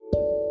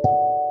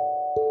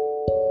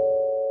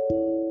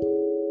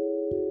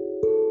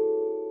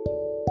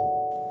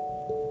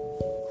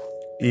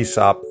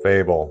Aesop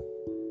Fable: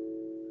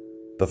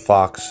 The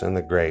Fox and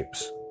the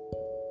Grapes.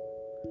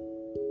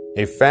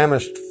 A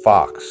famished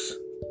fox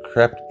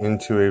crept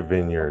into a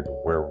vineyard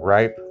where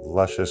ripe,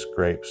 luscious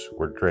grapes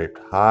were draped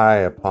high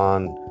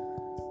upon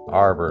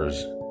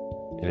arbors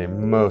in a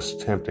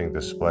most tempting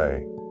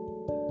display.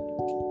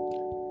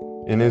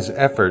 In his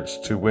efforts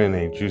to win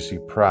a juicy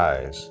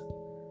prize,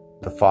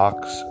 the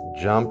fox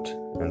jumped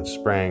and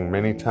sprang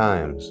many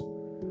times,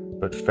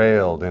 but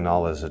failed in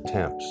all his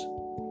attempts.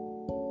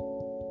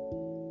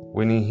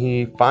 When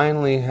he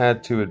finally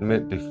had to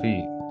admit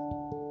defeat,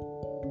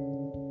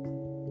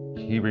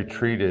 he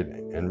retreated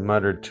and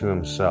muttered to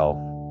himself,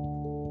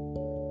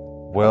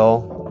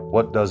 "Well,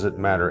 what does it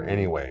matter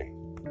anyway?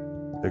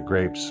 The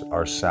grapes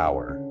are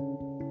sour."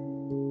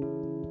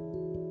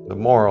 The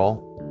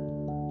moral: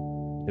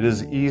 it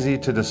is easy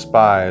to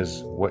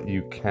despise what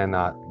you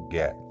cannot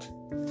get.